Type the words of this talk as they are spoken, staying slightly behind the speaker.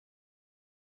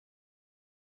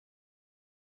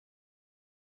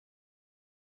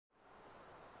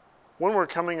When we're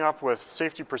coming up with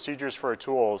safety procedures for our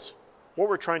tools, what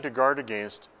we're trying to guard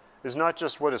against is not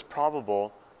just what is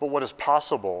probable, but what is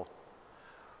possible.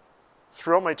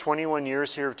 Throughout my 21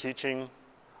 years here of teaching,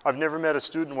 I've never met a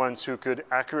student once who could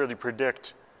accurately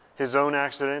predict his own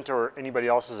accident or anybody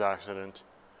else's accident.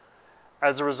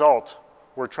 As a result,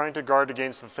 we're trying to guard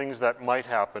against the things that might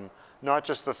happen, not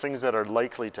just the things that are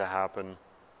likely to happen.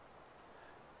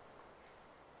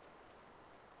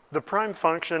 The prime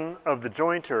function of the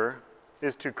jointer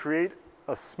is to create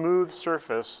a smooth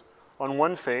surface on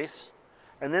one face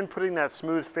and then putting that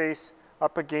smooth face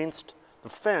up against the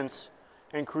fence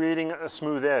and creating a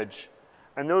smooth edge.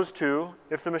 And those two,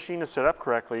 if the machine is set up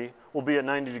correctly, will be at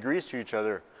 90 degrees to each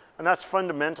other. And that's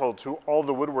fundamental to all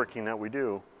the woodworking that we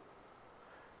do.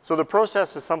 So the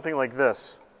process is something like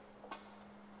this.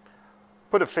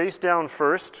 Put a face down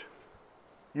first,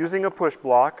 using a push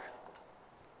block,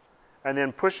 and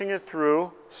then pushing it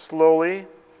through slowly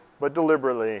but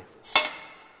deliberately.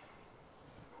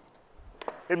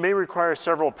 It may require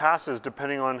several passes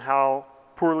depending on how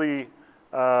poorly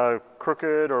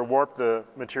crooked or warped the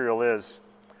material is.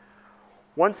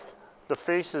 Once the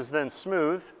face is then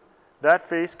smooth, that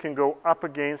face can go up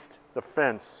against the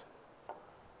fence.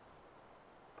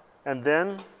 And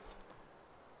then,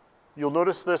 you'll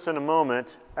notice this in a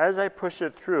moment, as I push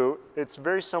it through, it's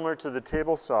very similar to the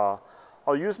table saw.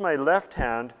 I'll use my left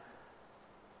hand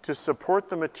to support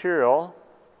the material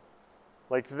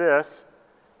like this,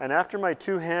 and after my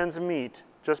two hands meet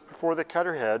just before the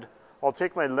cutter head, I'll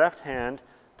take my left hand,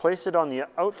 place it on the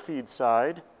outfeed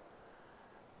side,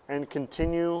 and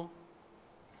continue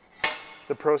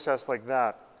the process like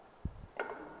that.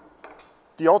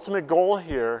 The ultimate goal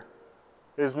here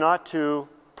is not to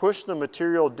push the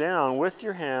material down with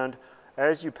your hand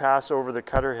as you pass over the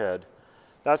cutter head.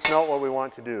 That's not what we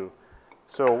want to do.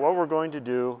 So what we're going to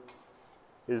do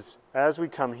is, as we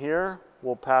come here,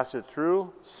 we'll pass it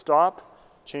through, stop,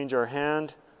 change our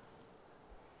hand,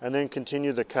 and then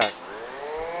continue the cut.